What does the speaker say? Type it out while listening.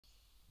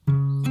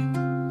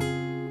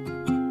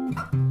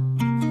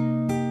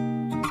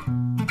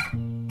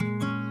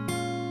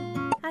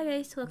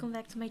guys, welcome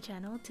back to my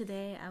channel.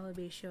 Today I will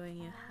be showing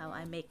you how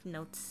I make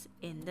notes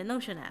in the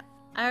Notion app.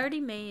 I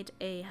already made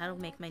a how to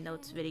make my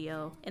notes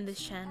video in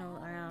this channel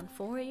around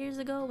 4 years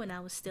ago when I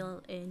was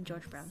still in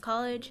George Brown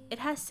College. It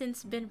has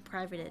since been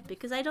privated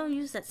because I don't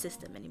use that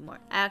system anymore.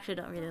 I actually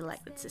don't really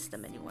like that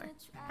system anymore.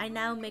 I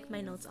now make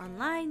my notes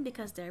online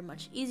because they're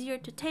much easier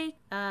to take,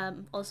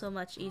 also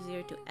much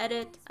easier to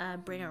edit,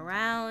 bring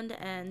around,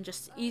 and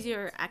just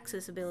easier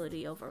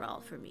accessibility overall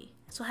for me.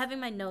 So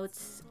having my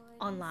notes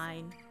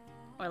online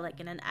or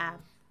like in an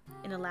app,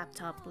 in a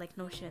laptop like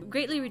Notion,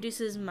 greatly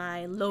reduces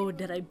my load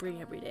that I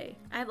bring every day.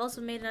 I've also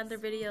made another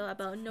video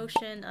about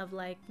Notion of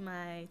like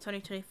my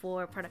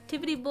 2024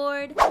 productivity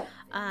board.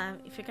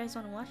 If you guys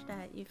want to watch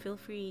that, you feel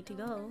free to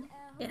go.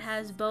 It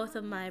has both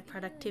of my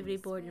productivity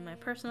board in my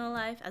personal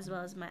life as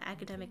well as my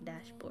academic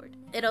dashboard.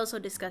 It also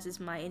discusses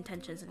my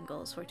intentions and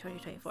goals for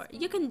 2024.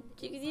 You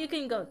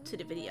can go to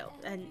the video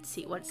and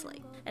see what it's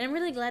like. And I'm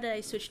really glad that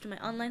I switched to my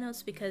online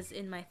notes because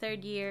in my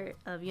 3rd year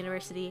of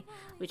university,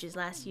 which is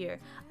last year,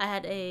 I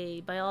had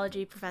a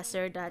biology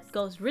professor that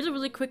goes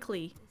really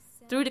quickly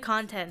through the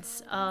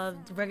contents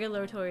of the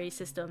regulatory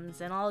systems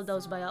and all of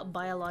those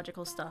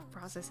biological stuff,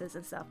 processes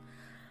and stuff.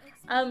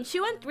 She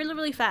went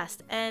really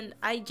fast, and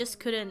I just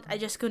couldn't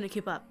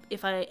keep up.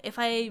 If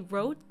I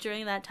wrote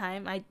during that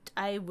time,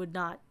 I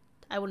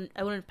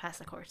wouldn't pass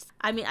the course.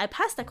 I mean, I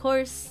passed the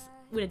course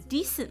with a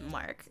decent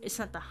mark. It's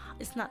not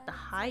the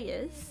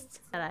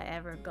highest that I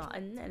ever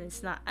gotten, and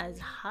it's not as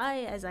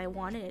high as I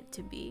wanted it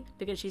to be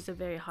because she's a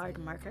very hard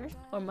marker,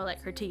 or more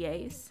like her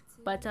TAs.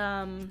 But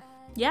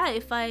yeah,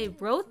 if I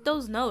wrote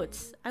those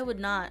notes,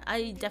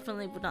 I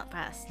definitely would not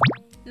pass.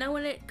 Now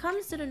when it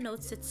comes to the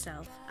notes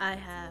itself, I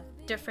have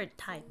different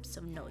types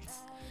of notes.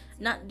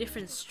 Not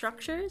different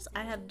structures,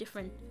 I have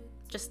different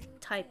just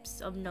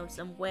types of notes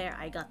and where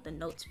I got the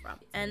notes from.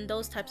 And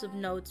those types of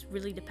notes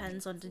really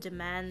depends on the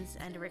demands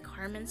and the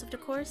requirements of the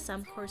course.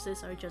 Some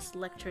courses are just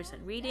lectures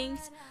and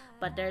readings,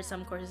 but there are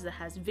some courses that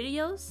has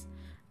videos,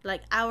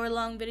 like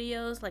hour-long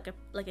videos, like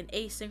an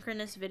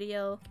asynchronous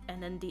video,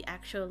 and then the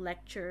actual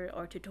lecture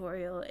or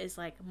tutorial is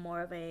like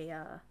more of a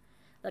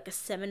like a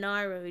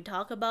seminar where we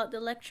talk about the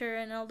lecture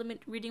and all the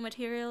reading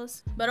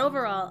materials. But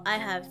overall, I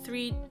have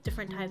 3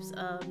 different types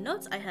of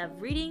notes. I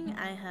have reading,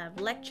 I have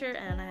lecture,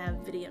 and I have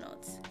video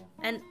notes.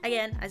 And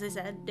again, as I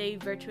said, they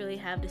virtually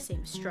have the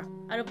same structure.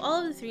 Out of all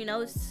of the 3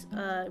 notes,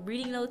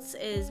 reading notes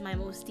is my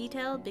most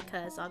detailed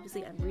because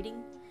obviously I'm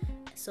reading,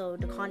 so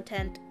the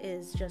content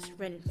is just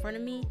right in front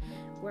of me.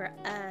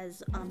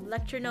 Whereas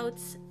lecture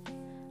notes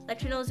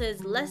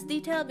is less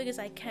detailed because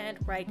I can't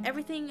write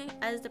everything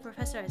as the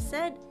professor has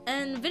said.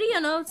 And video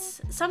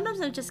notes, sometimes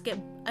I'm just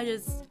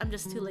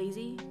too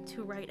lazy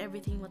to write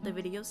everything what the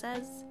video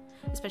says,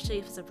 especially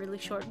if it's a really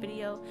short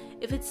video.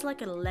 If it's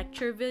like a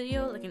lecture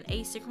video, like an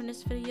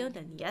asynchronous video,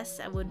 then yes,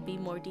 I would be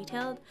more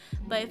detailed.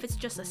 But if it's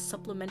just a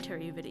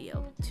supplementary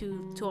video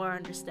to our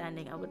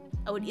understanding,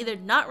 I would either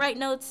not write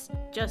notes,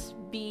 just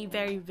be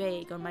very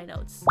vague on my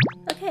notes.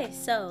 Okay,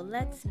 so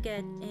let's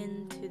get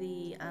into the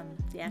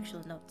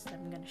actual notes that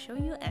I'm gonna show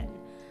you and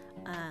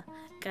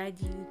guide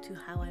you to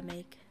how I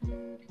make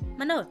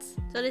my notes.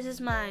 So this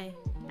is my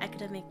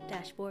academic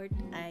dashboard.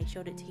 I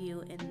showed it to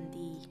you in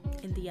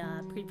the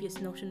previous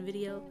Notion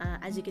video.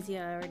 As you can see,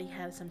 I already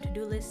have some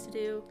to-do lists to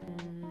do,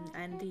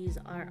 and these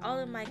are all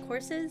of my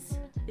courses.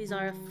 These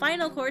are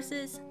final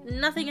courses.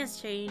 Nothing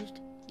has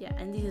changed. Yeah,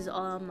 and these are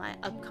all my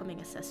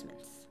upcoming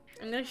assessments.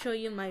 I'm going to show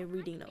you my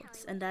reading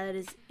notes, and that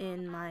is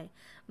in my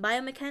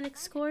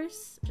biomechanics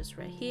course, just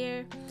right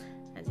here.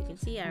 As you can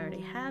see, I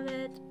already have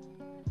it,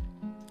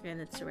 and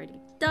it's already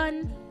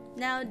done.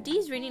 Now,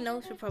 these reading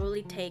notes will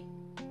probably take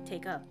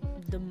up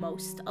the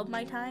most of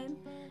my time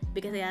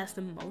because they ask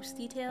the most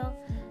detail.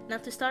 Now,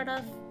 to start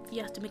off,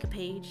 you have to make a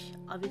page,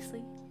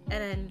 obviously,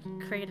 and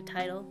then create a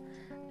title.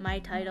 My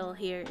title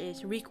here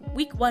is week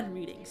 1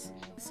 readings.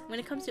 When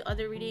it comes to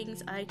other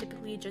readings, I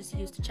typically just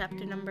use the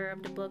chapter number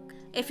of the book.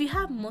 If you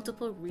have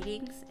multiple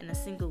readings in a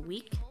single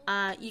week,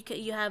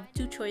 you have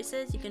 2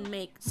 choices. You can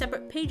make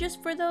separate pages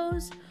for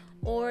those,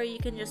 or you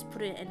can just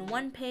put it in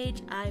one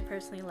page. I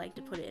personally like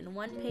to put it in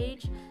one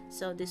page,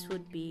 so this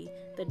would be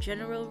the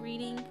general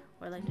reading,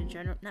 or like the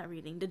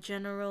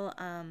general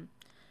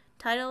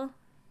title.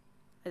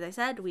 As I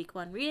said, week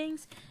 1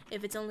 readings.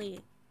 If it's only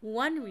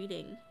one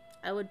reading,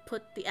 I would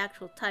put the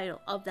actual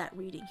title of that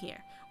reading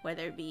here,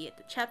 whether it be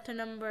the chapter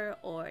number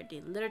or the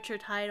literature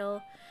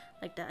title,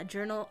 like the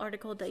journal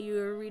article that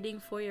you're reading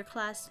for your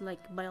class,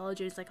 like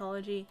biology and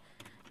psychology,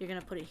 you're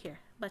gonna put it here.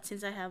 But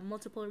since I have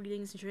multiple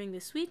readings during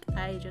this week,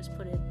 I just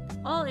put it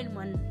all in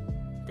one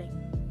thing.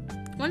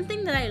 One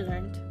thing that I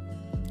learned,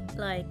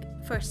 like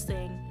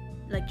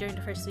during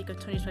the first week of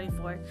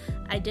 2024,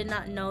 I did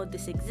not know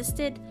this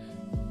existed.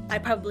 I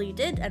probably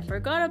did and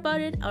forgot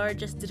about it, or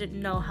just didn't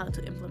know how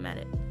to implement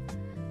it.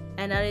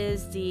 And that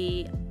is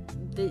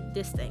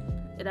this thing.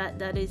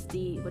 That is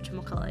the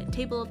whatchamacallit,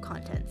 table of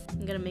contents.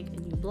 I'm gonna make a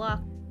new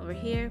block over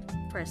here,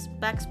 press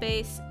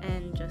backspace,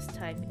 and just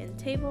type in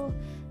table,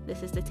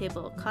 This is the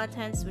table of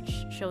contents, which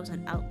shows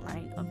an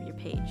outline of your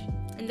page.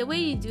 And the way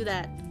you do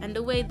that, and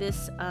the way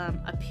this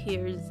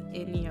appears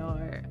in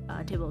your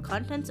table of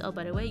contents. Oh,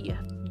 by the way,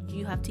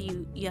 you have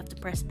to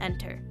press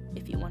enter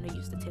if you want to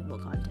use the table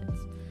of contents.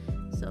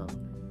 So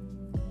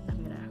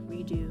I'm gonna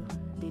redo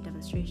the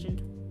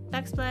demonstration.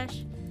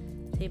 Backsplash,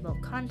 table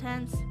of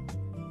contents.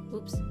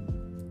 Oops,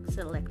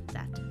 select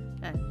that.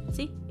 And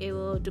see, it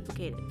will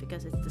duplicate it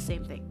because it's the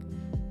same thing.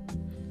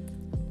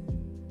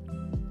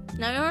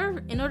 Now,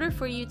 in order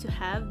for you to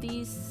have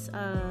these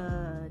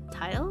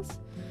titles,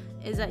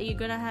 is that you're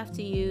gonna have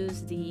to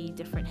use the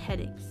different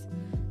headings.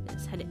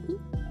 This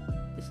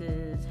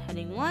is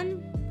heading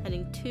 1,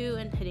 heading 2,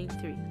 and heading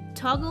 3.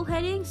 Toggle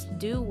headings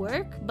do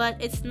work,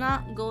 but it's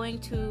not going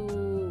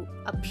to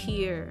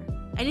appear.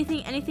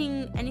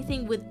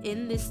 Anything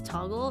within this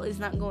toggle is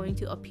not going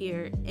to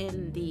appear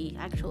in the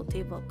actual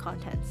table of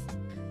contents.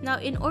 Now,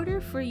 in order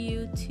for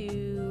you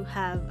to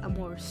have a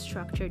more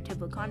structured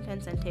table of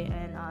contents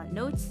and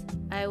notes,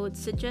 I would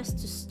suggest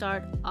to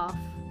start off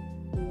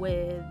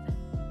with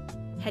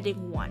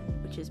heading 1,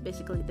 which is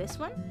basically this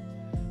one,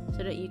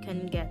 so that you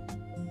can get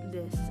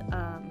this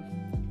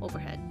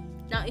overhead.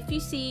 Now, if you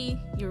see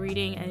you're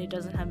reading and it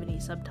doesn't have any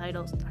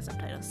subtopics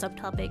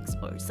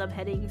or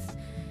subheadings,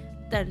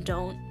 then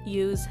don't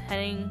use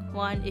heading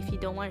 1. If you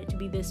don't want it to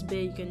be this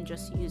big, you can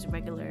just use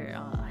regular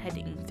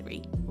heading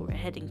 3 or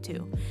heading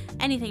 2.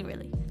 Anything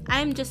really.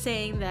 I'm just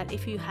saying that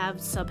if you have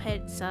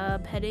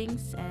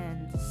subheadings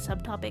and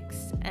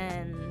subtopics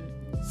and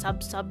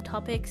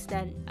subtopics,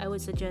 then I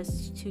would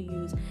suggest to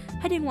use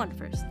heading 1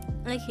 first.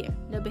 Like here,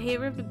 the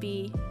behavior of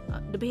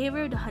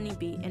the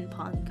honeybee in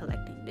pollen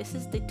collecting. This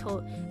is the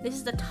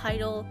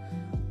title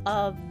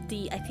of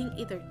the, I think,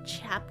 either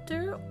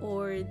chapter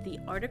or the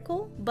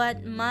article,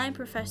 but my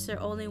professor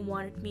only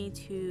wanted me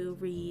to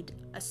read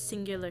a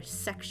singular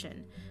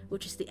section,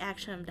 which is the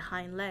action of the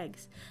hind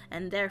legs,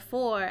 and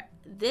therefore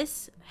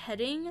this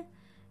heading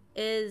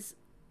is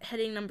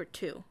heading number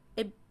 2.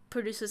 It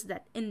produces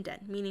that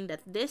indent, meaning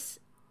that this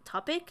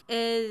topic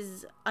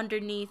is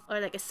underneath or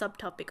like a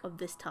subtopic of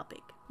this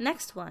topic.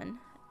 Next one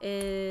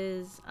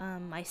is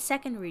my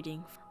second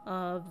reading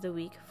of the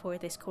week for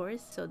this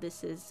course. So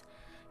this is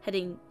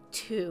heading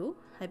 2,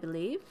 I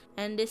believe,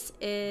 and this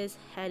is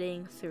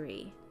heading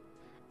 3,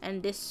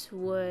 and this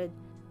would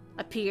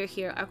appear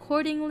here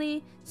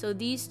accordingly. So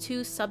these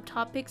 2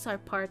 subtopics are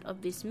part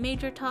of this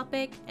major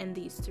topic, and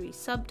these 3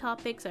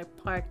 subtopics are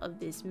part of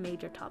this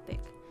major topic,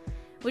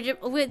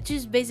 which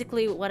is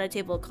basically what a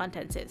table of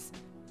contents is.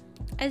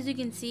 As you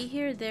can see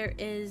here, there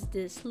is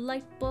this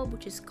light bulb,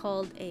 which is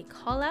called a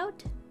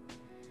callout,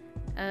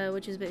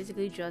 which is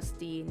basically just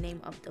the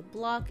name of the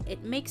block.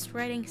 It makes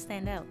writing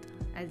stand out,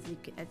 as you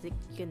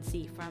can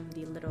see from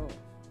the little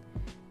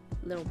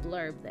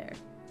blurb there.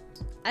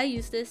 I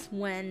use this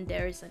when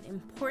there is an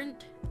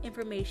important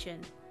information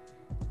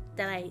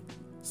that I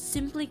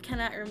simply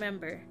cannot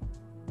remember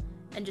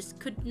and just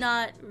could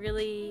not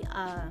really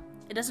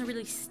it doesn't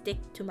really stick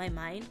to my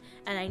mind,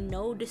 and I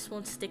know this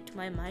won't stick to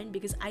my mind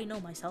because I know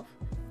myself.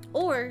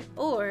 Or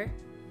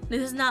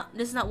this is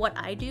not what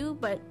I do,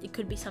 but it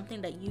could be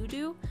something that you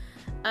do.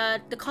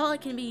 The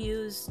callout can be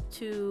used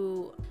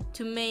to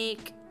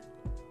make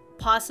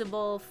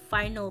possible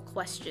final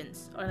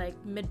questions or like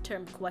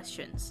midterm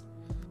questions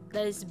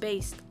that is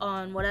based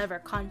on whatever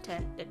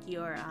content that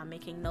you're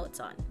making notes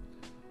on.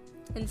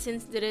 And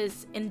since it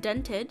is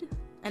indented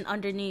and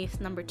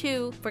underneath number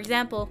 2, for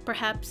example,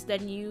 perhaps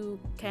then you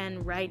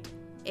can write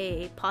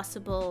a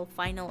possible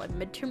final and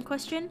midterm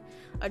question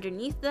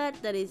underneath that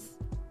is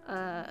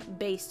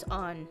based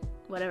on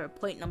whatever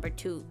point number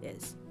 2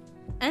 is.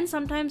 And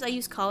sometimes I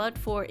use callout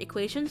for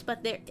equations,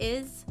 but there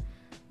is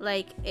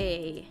like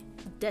a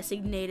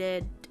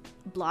designated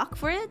block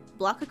for it,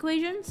 block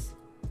equations.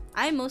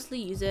 I mostly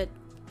use it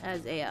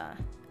as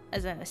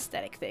an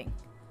aesthetic thing.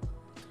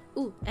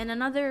 Ooh, and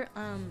another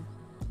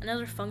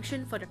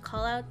function for the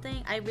callout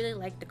thing, I really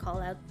like the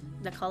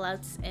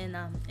callouts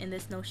in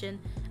this Notion,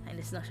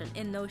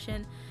 in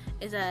Notion,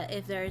 is that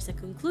if there is a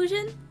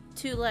conclusion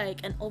to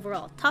like an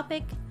overall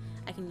topic,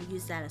 I can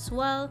use that as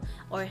well.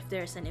 Or if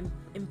there's an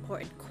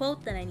important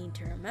quote that I need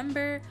to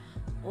remember,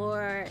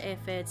 or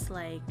if it's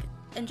like,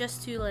 and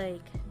just to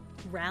like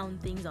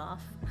round things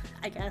off,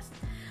 I guess.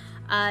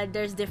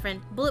 There's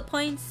different bullet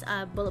points.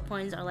 Bullet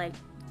points are like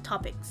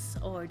topics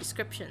or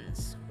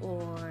descriptions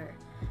or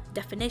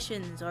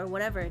definitions or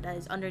whatever that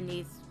is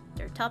underneath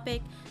their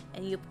topic,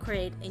 and you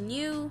create a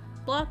new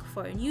block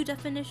for a new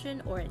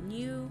definition or a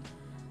new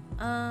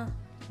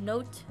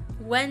note,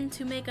 when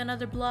to make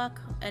another block,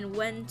 and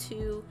when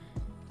to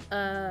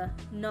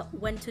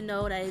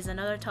know that is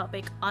another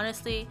topic.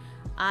 Honestly,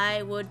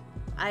 I would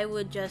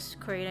just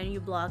create a new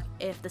block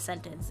if the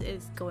sentence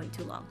is going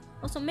too long.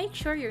 Also, make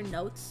sure your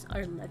notes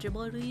are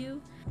legible to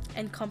you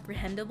and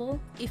comprehensible.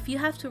 If you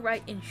have to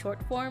write in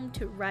short form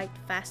to write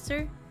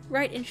faster,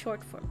 write in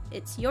short form.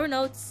 It's your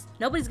notes.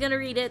 Nobody's gonna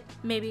read it,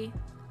 maybe,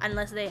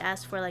 unless they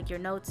ask for like your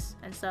notes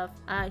and stuff.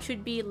 It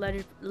should be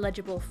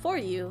legible for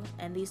you,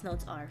 and these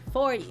notes are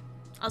for you.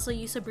 Also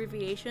use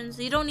abbreviations.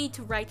 You don't need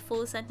to write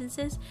full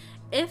sentences.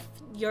 If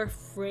your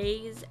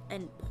phrase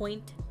and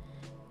point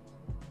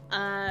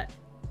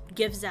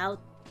gives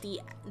out the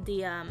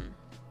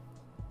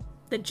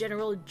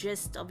general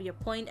gist of your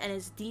point and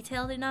is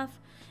detailed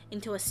enough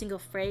into a single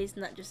phrase,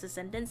 not just a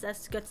sentence,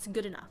 that's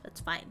good enough.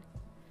 That's fine.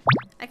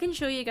 I can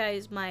show you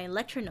guys my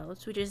lecture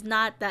notes, which is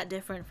not that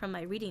different from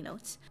my reading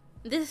notes.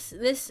 This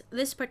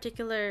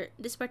particular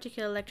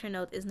lecture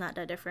note is not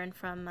that different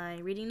from my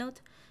reading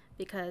note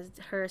because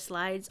her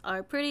slides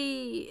are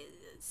pretty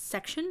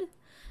sectioned.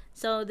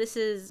 So this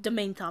is the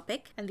main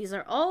topic, and these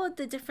are all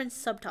the different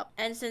subtopics.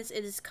 And since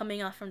it is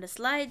coming off from the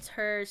slides,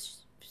 her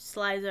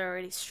slides are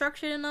already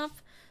structured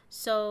enough.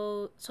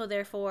 So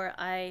therefore,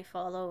 I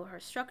follow her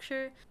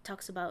structure.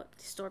 Talks about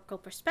historical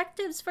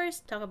perspectives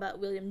first. Talk about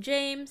William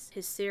James,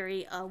 his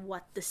theory of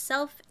what the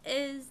self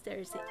is.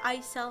 There's the I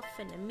self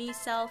and the me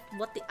self.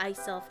 What the I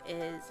self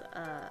is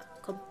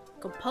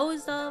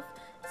composed of.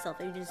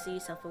 Self-agency,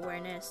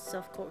 self-awareness,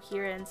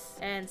 self-coherence,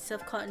 and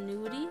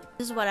self-continuity.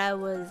 This is what I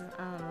was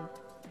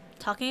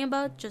talking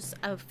about just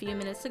a few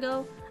minutes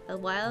ago, a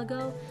while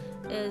ago,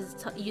 is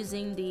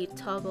using the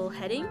toggle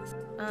headings,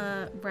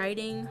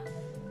 writing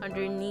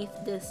underneath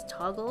this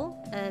toggle,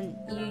 and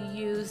you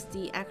use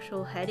the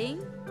actual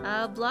heading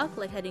block,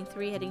 like heading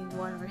 3, heading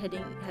 1, or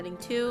heading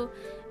 2.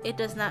 It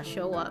does not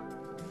show up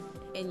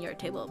in your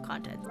table of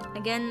contents.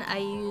 Again, I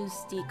use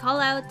the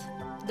callout.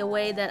 The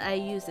way that I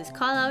use this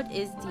callout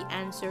is the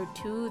answer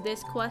to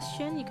this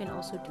question. You can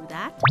also do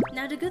that.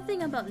 Now, the good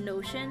thing about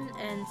Notion,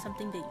 and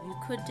something that you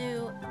could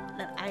do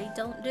that I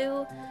don't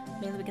do,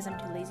 mainly because I'm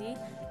too lazy,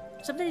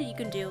 something that you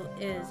can do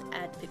is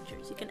add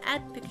pictures. You can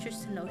add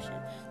pictures to Notion.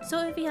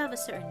 So if you have a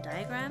certain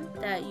diagram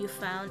that you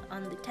found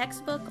on the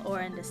textbook or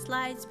in the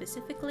slides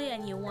specifically,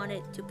 and you want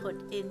it to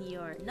put in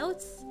your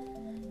notes,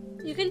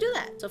 you can do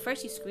that. So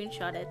first you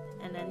screenshot it,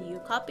 and then you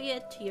copy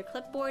it to your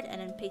clipboard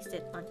and then paste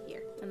it on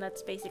here. And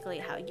that's basically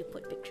how you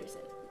put pictures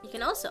in. You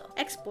can also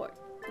export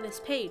this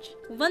page.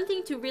 One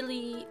thing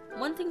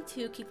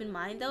to keep in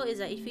mind though is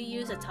that if you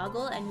use a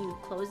toggle and you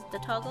close the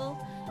toggle,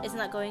 it's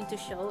not going to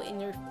show in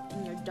your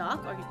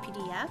doc or your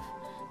PDF.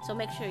 So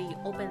make sure you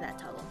open that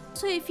toggle.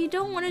 So if you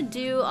don't want to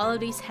do all of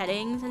these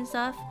headings and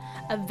stuff,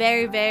 a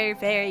very, very,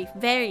 very,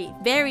 very,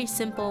 very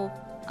simple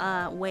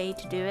way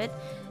to do it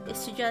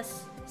is to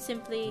just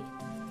simply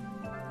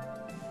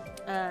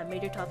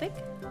major topic,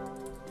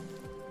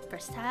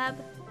 press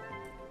tab,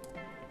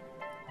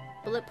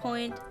 bullet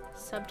point,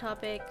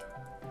 subtopic,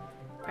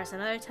 press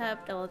another tab,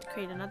 that will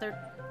create another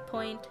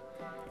point,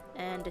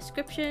 and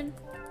description,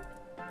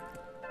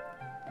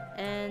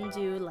 and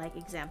do like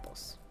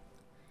examples.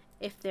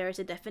 If there is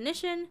a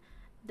definition,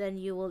 then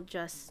you will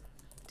just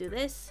do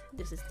this.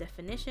 This is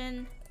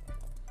definition.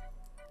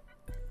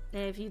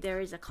 And if there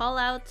is a call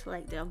out,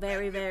 like the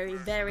very, very,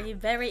 very,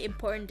 very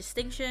important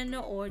distinction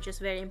or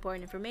just very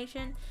important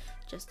information,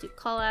 just do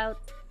call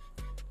out.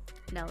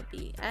 And that would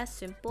be as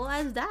simple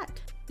as that.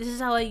 This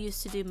is how I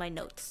used to do my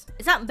notes.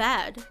 It's not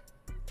bad,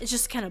 it's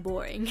just kind of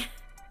boring.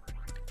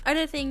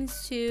 Other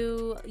things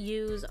to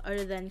use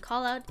other than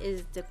call out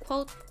is the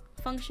quote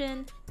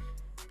function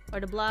or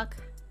the block.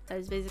 That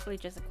is basically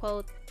just a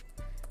quote.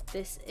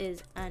 This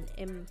is an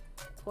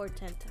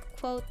important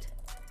quote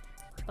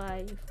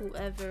by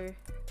whoever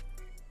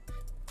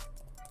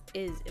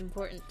is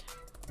important.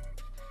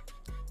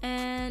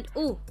 And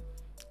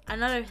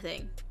another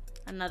thing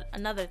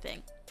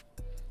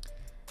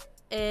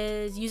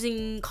is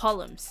using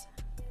columns,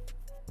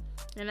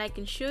 and I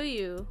can show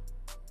you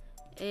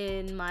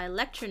in my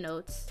lecture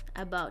notes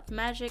about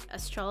magic,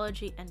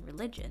 astrology, and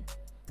religion.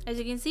 As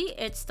you can see,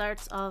 it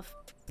starts off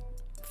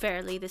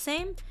fairly the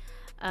same.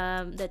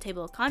 The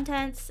table of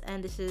contents,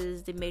 and this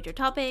is the major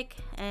topic,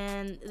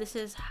 and this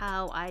is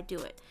how I do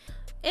it.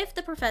 If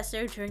the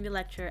professor during the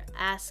lecture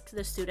asks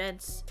the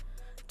students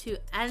to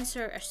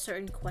answer a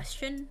certain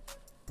question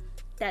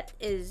that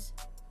is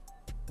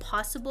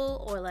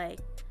possible or like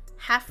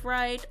half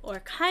right or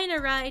kind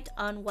of right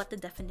on what the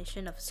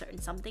definition of a certain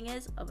something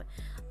is,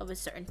 of a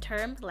certain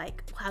term,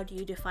 like how do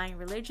you define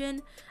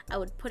religion, I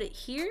would put it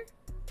here,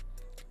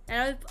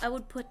 and I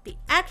would put the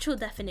actual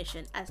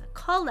definition as a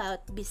call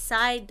out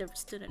beside the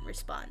student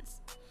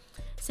response.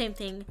 Same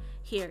thing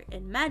here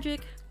in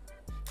magic.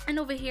 And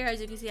over here,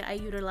 as you can see, I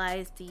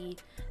utilize the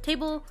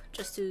table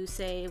just to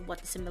say what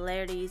the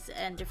similarities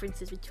and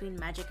differences between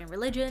magic and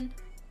religion.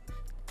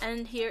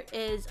 And here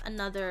is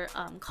another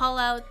call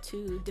out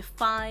to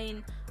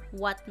define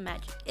what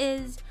magic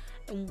is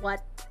and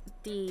what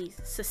the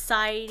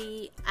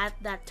society at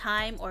that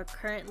time or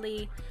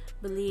currently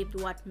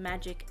believed what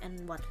magic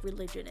and what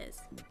religion is.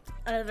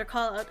 Another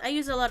call out, I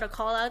use a lot of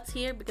call outs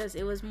here because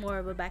it was more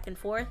of a back and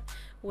forth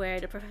where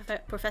the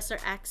professor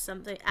asks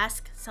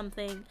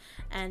something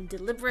and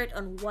deliberate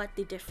on what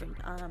the different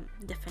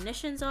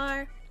definitions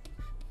are,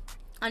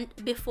 and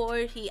before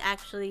he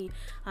actually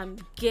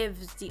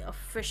gives the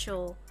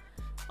official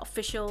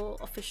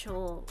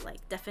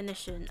like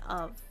definition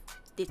of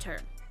the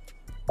term.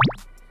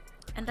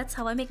 And that's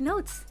how I make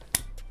notes.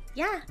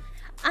 Yeah.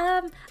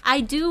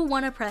 I do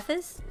want to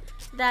preface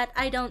that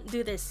I don't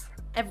do this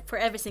for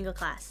every single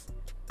class.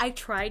 I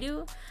try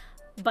to,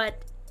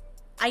 but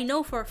I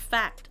know for a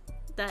fact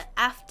that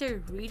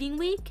after reading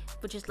week,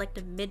 which is like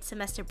the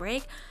mid-semester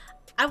break,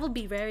 I will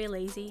be very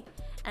lazy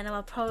and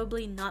I'm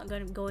probably not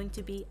going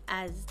to be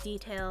as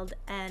detailed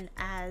and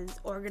as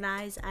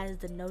organized as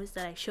the notes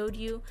that I showed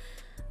you.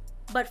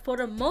 But for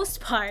the most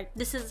part,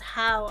 this is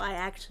how I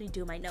actually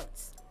do my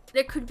notes.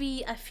 There could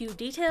be a few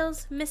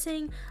details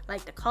missing,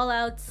 like the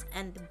callouts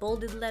and the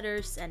bolded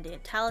letters and the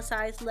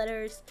italicized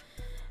letters,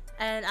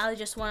 and I'll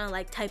just want to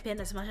like type in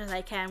as much as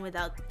I can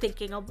without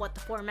thinking of what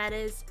the format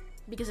is,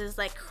 because it's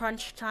like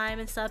crunch time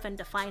and stuff and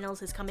the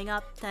finals is coming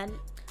up. Then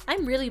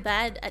I'm really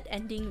bad at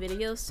ending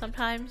videos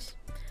sometimes,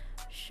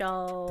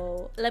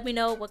 so let me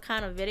know what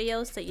kind of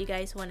videos that you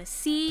guys want to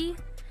see.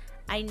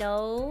 I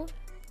know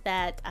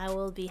that I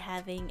will be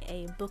having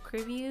a book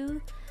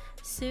review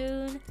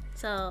soon,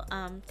 so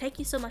thank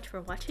you so much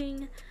for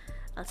watching.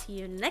 I'll see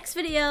you in the next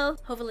video,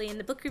 hopefully in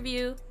the book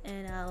review,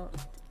 and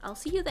I'll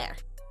see you there.